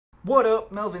What up,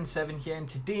 Melvin7 here, and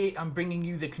today I'm bringing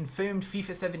you the confirmed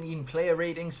FIFA 17 player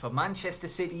ratings for Manchester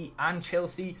City and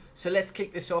Chelsea. So let's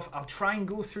kick this off. I'll try and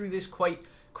go through this quite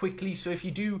quickly, so if you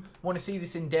do want to see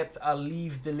this in depth, I'll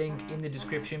leave the link in the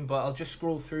description, but I'll just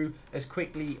scroll through as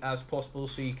quickly as possible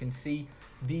so you can see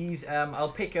these. I'll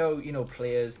pick out,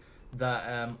 players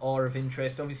that are of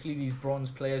interest. Obviously these bronze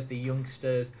players, the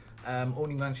youngsters,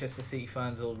 only Manchester City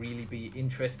fans will really be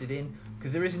interested in,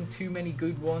 because there isn't too many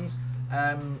good ones.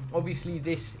 Obviously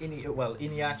this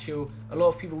Iniacho, a lot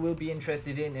of people will be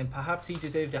interested in, and perhaps he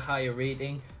deserved a higher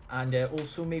rating, and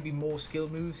also maybe more skill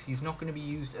moves. He's not going to be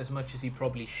used as much as he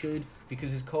probably should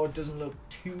because his card doesn't look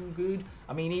too good.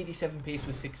 I mean, 87 pace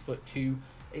with 6'2",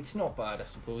 it's not bad, I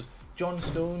suppose. John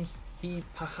Stones, he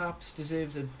perhaps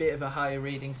deserves a bit of a higher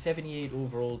rating. 78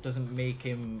 overall doesn't make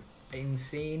him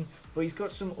insane, but he's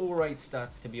got some alright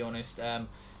stats, to be honest.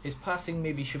 His passing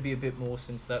maybe should be a bit more,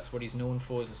 since that's what he's known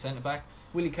for as a centre-back.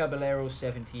 Willy Caballero,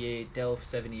 78. Delph,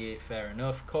 78, fair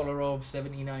enough. Kolarov,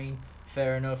 79,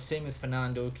 fair enough. Same as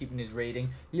Fernando, keeping his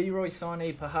rating. Leroy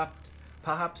Sané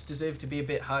perhaps deserved to be a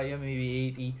bit higher, maybe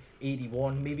 80,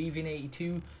 81, maybe even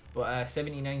 82, but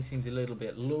 79 seems a little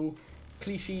bit low.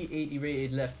 Clichy, 80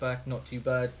 rated left-back, not too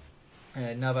bad.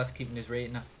 Navas keeping his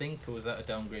rating, I think, or was that a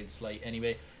downgrade slight?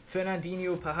 Anyway,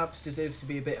 Fernandinho perhaps deserves to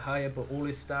be a bit higher, but all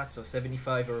his stats are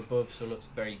 75 or above, so looks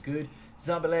very good.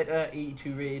 Zabaleta,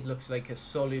 82 rated, looks like a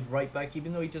solid right back,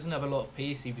 even though he doesn't have a lot of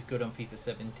pace. He was good on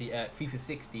FIFA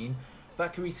 16.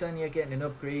 Bakary Sagna getting an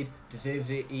upgrade, deserves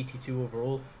it, 82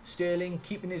 overall. Sterling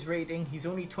keeping his rating, he's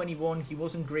only 21, he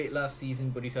wasn't great last season,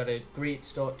 but he's had a great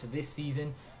start to this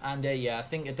season, and yeah, I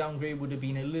think a downgrade would have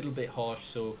been a little bit harsh,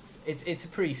 so it's a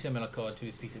pretty similar card to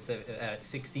his FIFA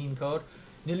 16 card.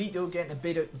 Nolito getting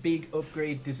a big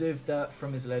upgrade, deserved that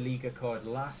from his La Liga card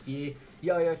last year.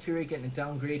 Yaya Toure getting a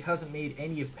downgrade, hasn't made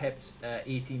any of Pep's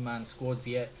 18-man squads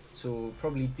yet, so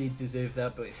probably did deserve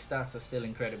that, but his stats are still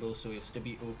incredible, so he'll still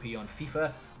be OP on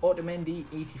FIFA. Otamendi,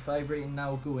 85 rating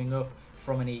now, going up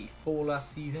from an 84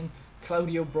 last season.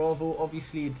 Claudio Bravo,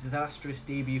 obviously a disastrous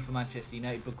debut for Manchester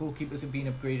United, but goalkeepers have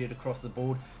been upgraded across the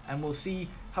board, and we'll see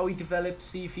how he develops,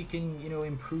 see if he can,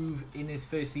 improve in his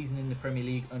first season in the Premier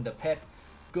League under Pep.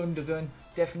 Gundogan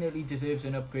definitely deserves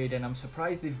an upgrade, and I'm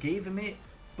surprised they've gave him it,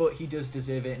 but he does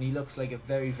deserve it, and he looks like a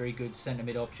very, very good centre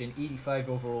mid option. 85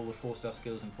 overall with 4-star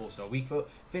skills and 4-star weak foot.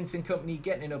 Vincent Kompany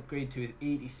getting an upgrade to his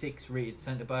 86 rated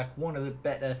centre back, one of the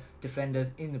better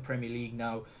defenders in the Premier League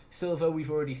now. Silva,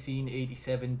 we've already seen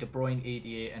 87, De Bruyne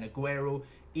 88, and Aguero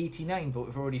 89, but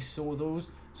we've already saw those.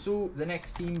 So the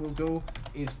next team we'll go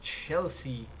is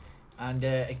Chelsea. And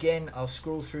again, I'll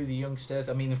scroll through the youngsters.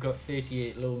 I mean, they've got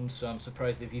 38 loans, so I'm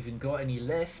surprised they've even got any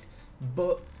left.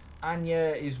 But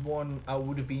Anya is one I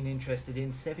would have been interested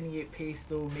in. 78 pace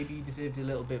though, maybe he deserved a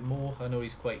little bit more. I know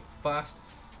he's quite fast.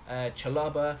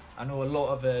 Chalaba, I know a lot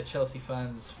of Chelsea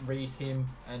fans rate him,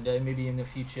 and maybe in the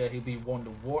future he'll be one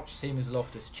to watch. Same as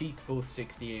Loftus-Cheek, both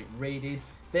 68 rated.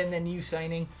 Then their new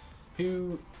signing,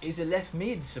 who is a left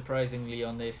mid, surprisingly,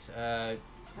 on this.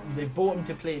 They've bought him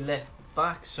to play left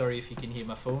back, sorry if you can hear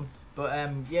my phone, but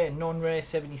yeah, non-rare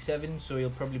 77, so he'll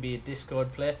probably be a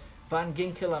discard player. Van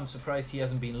Ginkel, I'm surprised he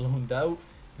hasn't been loaned out.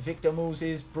 Victor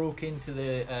Moses broke into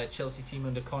the Chelsea team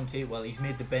under Conte. Well, he's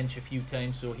made the bench a few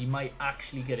times, so he might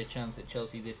actually get a chance at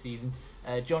Chelsea this season.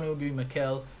 John Obi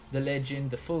Mikel, the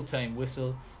legend, the full-time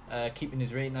whistle, keeping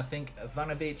his rating, I think.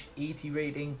 Ivanovic, 80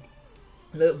 rating,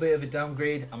 a little bit of a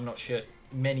downgrade. I'm not sure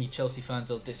many Chelsea fans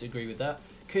will disagree with that.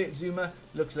 Kurt Zuma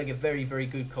looks like a very, very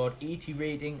good card, 80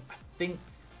 rating. I think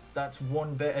that's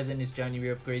one better than his January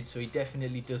upgrade, so he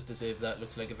definitely does deserve that.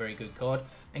 Looks like a very good card.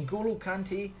 And N'Golo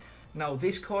Kante, now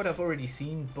this card I've already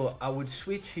seen, but I would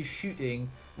switch his shooting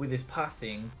with his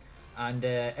passing, and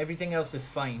everything else is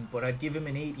fine, but I'd give him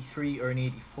an 83 or an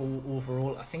 84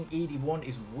 overall. I think 81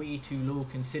 is way too low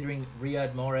considering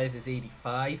Riyad Mahrez is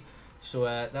 85, so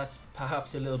that's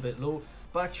perhaps a little bit low.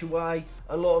 Batshuayi,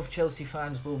 a lot of Chelsea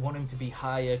fans will want him to be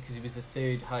higher because he was the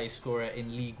third highest scorer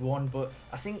in League One, but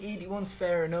I think 81's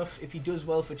fair enough. If he does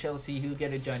well for Chelsea, he'll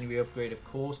get a January upgrade, of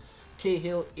course.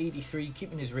 Cahill, 83,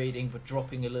 keeping his rating but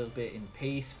dropping a little bit in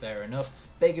pace, fair enough.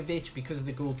 Begovic, because of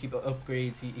the goalkeeper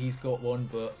upgrades, he's got one,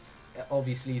 but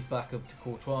obviously he's back up to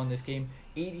Courtois in this game.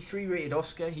 83 rated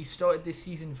Oscar, he started this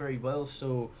season very well,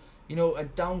 so a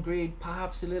downgrade,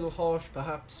 perhaps a little harsh,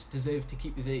 perhaps deserved to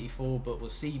keep his 84, but we'll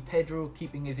see. Pedro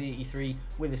keeping his 83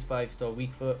 with his 5-star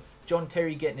weak foot. John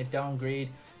Terry getting a downgrade,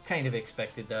 kind of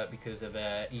expected that because of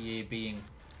EA being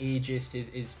ageist.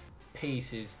 His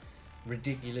pace is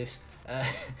ridiculous.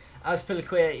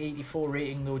 Azpilicueta 84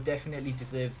 rating though, definitely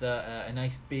deserves a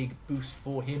nice big boost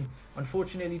for him.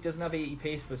 Unfortunately doesn't have 80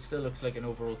 pace, but still looks like an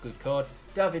overall good card.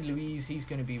 David Luiz, he's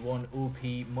going to be one OP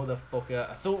motherfucker.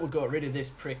 I thought we got rid of this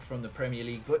prick from the Premier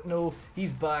League, but no,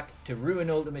 he's back to ruin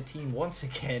Ultimate Team once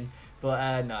again.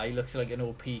 But nah, he looks like an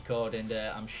OP card, and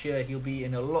I'm sure he'll be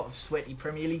in a lot of sweaty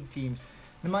Premier League teams.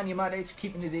 Nemanja Matic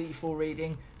keeping his 84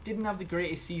 rating. Didn't have the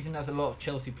greatest season, as a lot of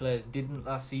Chelsea players didn't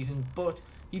last season, but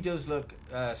he does look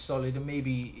solid, and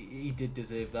maybe he did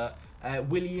deserve that.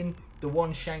 Willian, the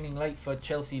one shining light for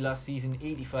Chelsea last season,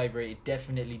 85 rated,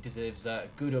 definitely deserves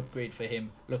that. Good upgrade for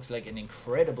him. Looks like an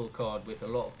incredible card with a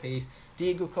lot of pace.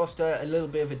 Diego Costa, a little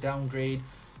bit of a downgrade.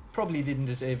 Probably didn't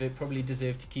deserve it. Probably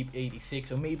deserved to keep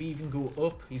 86 or maybe even go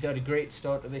up. He's had a great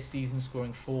start to this season,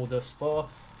 scoring 4 thus far.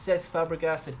 Cesc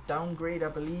Fabregas, a downgrade, I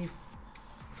believe,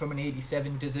 from an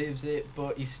 87, deserves it,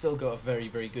 but he's still got a very,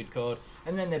 very good card.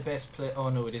 And then their best player, oh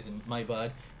no it isn't, my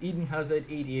bad, Eden Hazard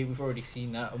 88, we've already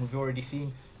seen that, and we've already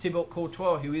seen Thibaut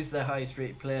Courtois, who is their highest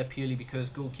rated player purely because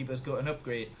goalkeeper's got an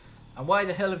upgrade. And why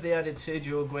the hell have they added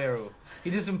Sergio Aguero? He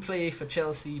doesn't play for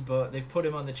Chelsea, but they've put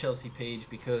him on the Chelsea page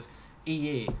because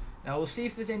EA. Now we'll see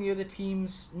if there's any other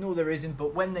teams. No, there isn't,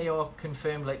 but when they are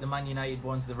confirmed, like the Man United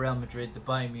ones, the Real Madrid, the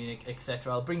Bayern Munich,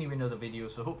 etc., I'll bring you another video.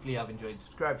 So hopefully you have enjoyed.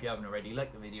 Subscribe if you haven't already,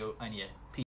 like the video, and yeah, peace.